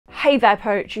Hey there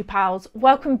poetry pals,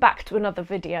 welcome back to another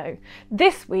video.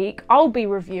 This week I'll be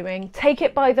reviewing Take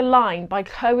It By The Line by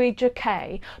Chloe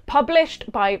Jacquet,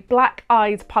 published by Black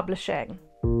Eyes Publishing.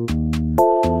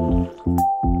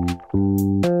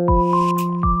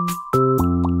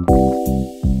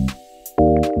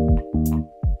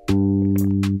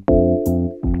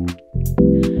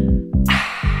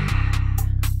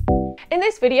 In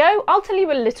this video, I'll tell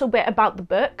you a little bit about the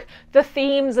book, the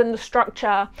themes and the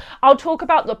structure. I'll talk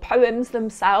about the poems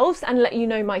themselves and let you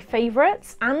know my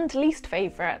favourites and least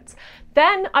favourites.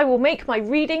 Then I will make my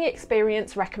reading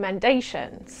experience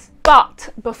recommendations. But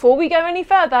before we go any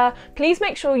further, please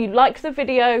make sure you like the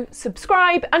video,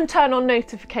 subscribe and turn on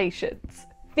notifications.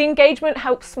 The engagement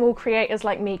helps small creators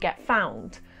like me get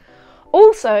found.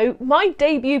 Also, my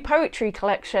debut poetry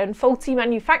collection, Faulty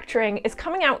Manufacturing, is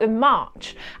coming out in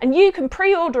March, and you can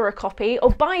pre-order a copy or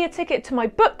buy a ticket to my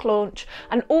book launch,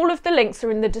 and all of the links are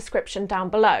in the description down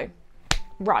below.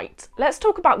 Right, let's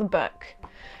talk about the book.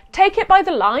 Take It By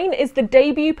The Line is the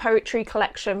debut poetry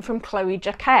collection from Chloe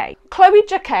Jacquet. Chloe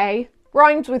Jacquet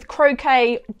rhymes with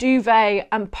croquet, duvet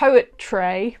and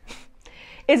poetray.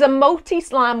 Is a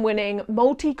multi-slam winning,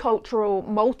 multicultural,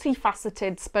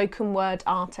 multifaceted spoken word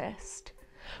artist.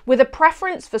 With a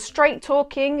preference for straight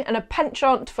talking and a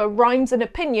penchant for rhymes and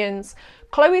opinions,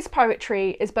 Chloe's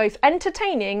poetry is both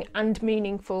entertaining and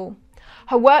meaningful.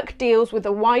 Her work deals with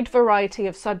a wide variety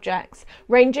of subjects,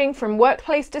 ranging from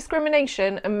workplace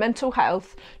discrimination and mental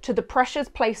health to the pressures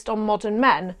placed on modern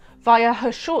men via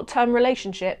her short-term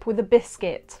relationship with a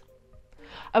biscuit.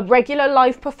 A regular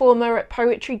live performer at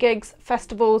poetry gigs,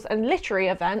 festivals and literary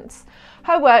events,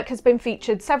 her work has been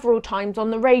featured several times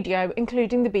on the radio,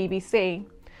 including the BBC.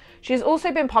 She has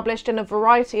also been published in a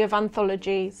variety of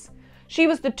anthologies. She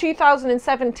was the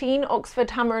 2017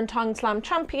 Oxford Hammer and Tongue Slam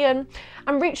champion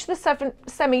and reached the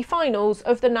semi-finals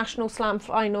of the National Slam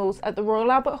Finals at the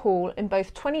Royal Albert Hall in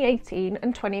both 2018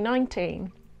 and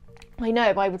 2019. I know,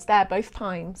 I was there both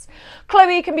times.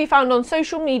 Chloe can be found on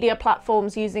social media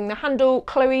platforms using the handle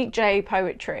Chloe J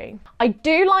Poetry. I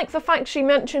do like the fact she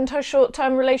mentioned her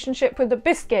short-term relationship with a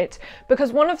biscuit,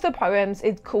 because one of the poems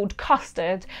is called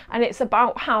Custard, and it's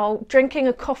about how drinking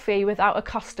a coffee without a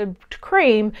custard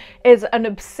cream is an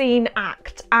obscene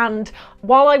act. And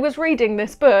while I was reading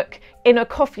this book in a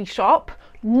coffee shop,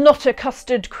 not a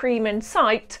custard cream in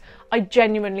sight, I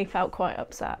genuinely felt quite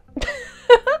upset.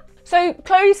 So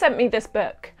Chloe sent me this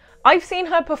book. I've seen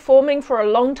her performing for a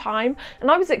long time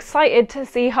and I was excited to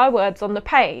see her words on the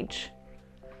page.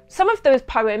 Some of those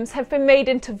poems have been made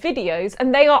into videos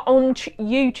and they are on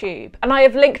YouTube, and I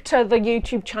have linked to the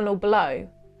YouTube channel below.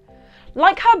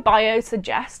 Like her bio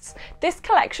suggests, this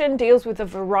collection deals with a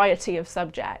variety of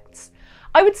subjects.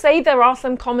 I would say there are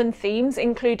some common themes,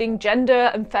 including gender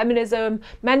and feminism,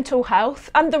 mental health,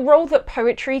 and the role that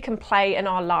poetry can play in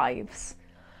our lives.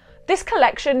 This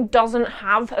collection doesn't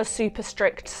have a super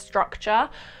strict structure.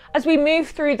 As we move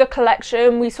through the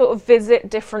collection, we sort of visit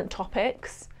different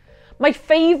topics. My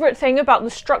favourite thing about the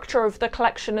structure of the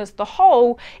collection as the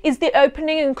whole is the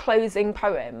opening and closing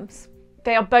poems.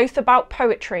 They are both about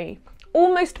poetry,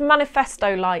 almost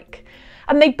manifesto-like,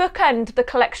 and they bookend the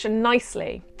collection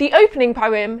nicely. The opening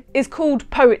poem is called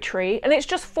Poetry, and it's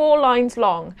just 4 lines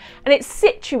long, and it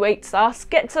situates us,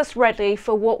 gets us ready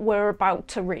for what we're about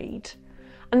to read.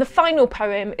 And the final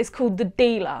poem is called The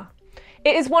Dealer.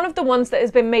 It is one of the ones that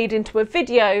has been made into a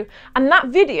video, and that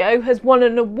video has won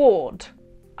an award.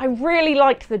 I really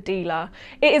like The Dealer.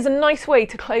 It is a nice way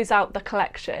to close out the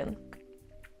collection.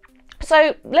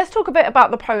 So let's talk a bit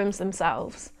about the poems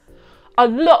themselves. A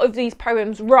lot of these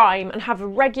poems rhyme and have a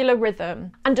regular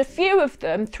rhythm, and a few of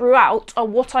them throughout are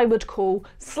what I would call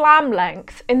slam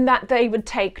length, in that they would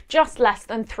take just less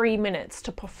than 3 minutes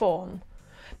to perform.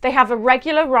 They have a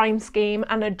regular rhyme scheme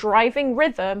and a driving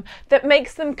rhythm that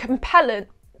makes them compelling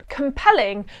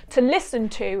to listen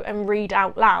to and read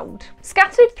out loud.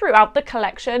 Scattered throughout the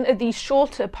collection are these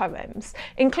shorter poems,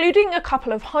 including a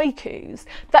couple of haikus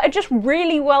that are just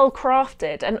really well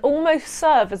crafted and almost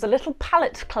serve as a little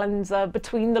palate cleanser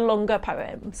between the longer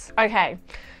poems. Okay,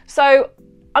 so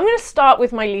I'm going to start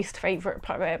with my least favourite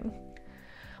poem.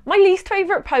 My least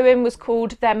favourite poem was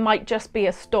called There Might Just Be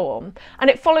a Storm, and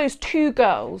it follows 2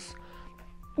 girls,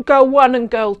 Girl 1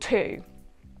 and Girl 2.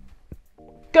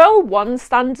 Girl 1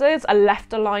 stanzas are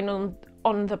left aligned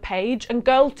on the page, and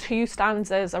Girl 2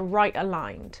 stanzas are right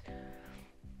aligned.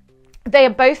 They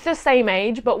are both the same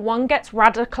age, but one gets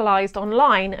radicalised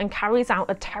online and carries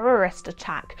out a terrorist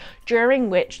attack,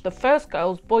 during which the first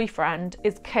girl's boyfriend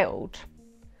is killed.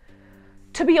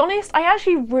 To be honest, I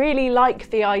actually really like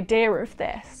the idea of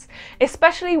this,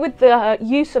 especially with the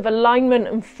use of alignment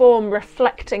and form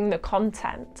reflecting the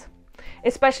content.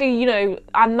 Especially, you know,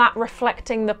 and that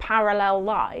reflecting the parallel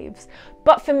lives.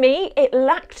 But for me, it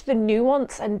lacked the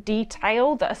nuance and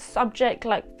detail that a subject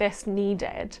like this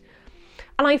needed.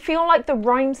 And I feel like the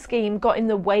rhyme scheme got in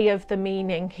the way of the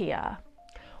meaning here.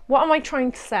 What am I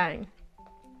trying to say?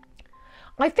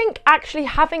 I think actually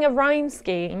having a rhyme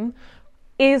scheme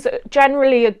is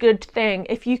generally a good thing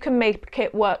if you can make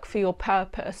it work for your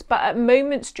purpose. But at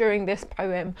moments during this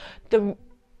poem,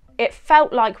 it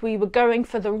felt like we were going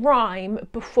for the rhyme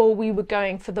before we were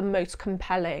going for the most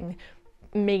compelling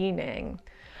meaning.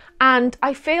 And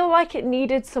I feel like it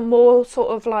needed some more sort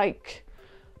of like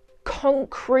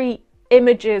concrete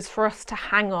images for us to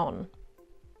hang on.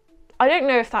 I don't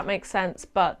know if that makes sense,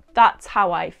 but that's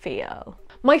how I feel.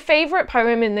 My favourite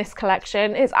poem in this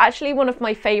collection is actually one of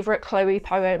my favourite Chloe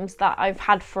poems that I've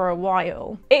had for a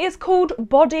while. It is called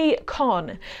Body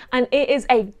Con, and it is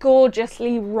a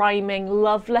gorgeously rhyming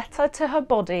love letter to her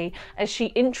body as she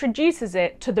introduces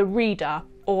it to the reader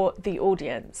or the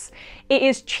audience. It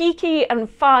is cheeky and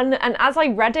fun, and as I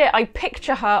read it, I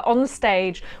picture her on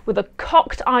stage with a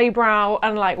cocked eyebrow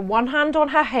and like one hand on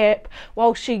her hip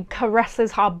while she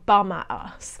caresses her bum at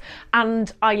us,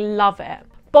 and I love it.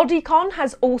 Bodycon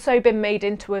has also been made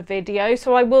into a video,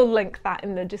 so I will link that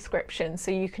in the description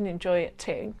so you can enjoy it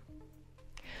too.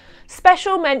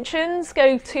 Special mentions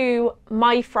go to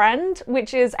My Friend,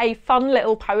 which is a fun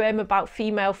little poem about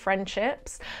female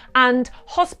friendships, and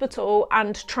Hospital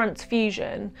and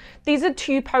Transfusion. These are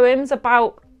two poems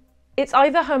about, it's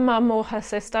either her mum or her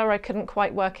sister, I couldn't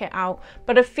quite work it out,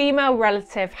 but a female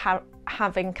relative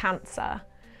having cancer.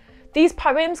 These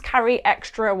poems carry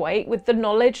extra weight with the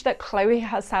knowledge that Chloe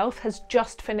herself has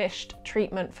just finished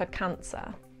treatment for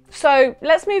cancer. So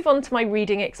let's move on to my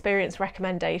reading experience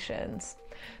recommendations.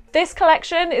 This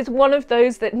collection is one of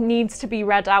those that needs to be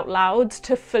read out loud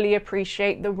to fully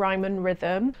appreciate the rhyme and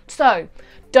rhythm. So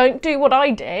don't do what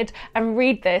I did and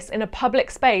read this in a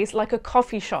public space like a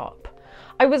coffee shop.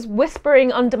 I was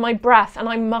whispering under my breath and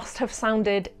I must have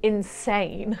sounded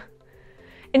insane.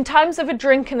 In terms of a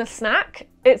drink and a snack,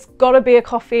 it's gotta be a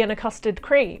coffee and a custard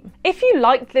cream. If you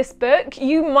liked this book,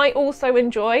 you might also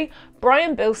enjoy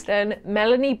Brian Bilston,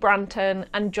 Melanie Branton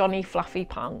and Johnny Fluffy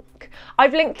Punk.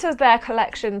 I've linked to their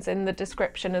collections in the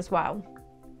description as well.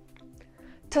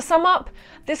 To sum up,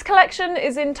 this collection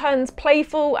is in turns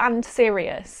playful and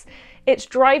serious. Its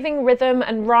driving rhythm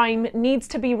and rhyme needs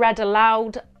to be read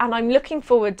aloud, and I'm looking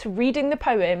forward to reading the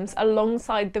poems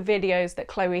alongside the videos that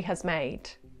Chloe has made.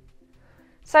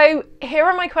 So here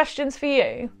are my questions for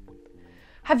you.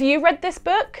 Have you read this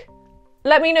book?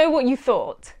 Let me know what you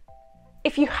thought.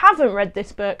 If you haven't read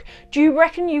this book, do you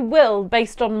reckon you will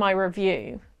based on my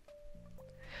review?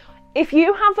 If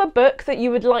you have a book that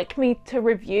you would like me to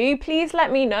review, please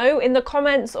let me know in the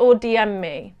comments or DM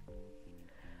me.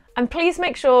 And please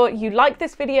make sure you like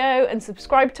this video and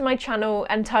subscribe to my channel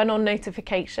and turn on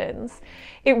notifications.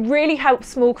 It really helps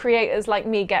small creators like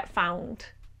me get found.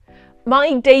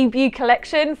 My debut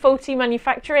collection, Faulty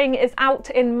Manufacturing, is out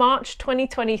in March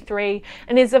 2023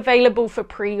 and is available for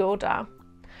pre-order.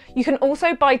 You can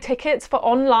also buy tickets for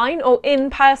online or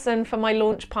in person for my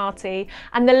launch party,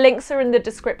 and the links are in the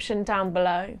description down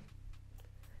below.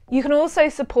 You can also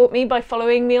support me by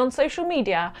following me on social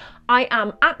media. I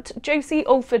am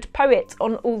 @JosieAlfordPoet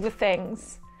on all the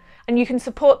things. And you can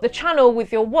support the channel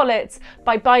with your wallets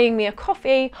by buying me a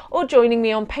coffee or joining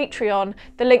me on Patreon.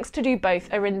 The links to do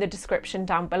both are in the description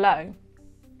down below.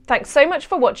 Thanks so much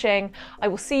for watching. I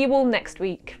will see you all next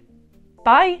week.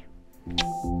 Bye!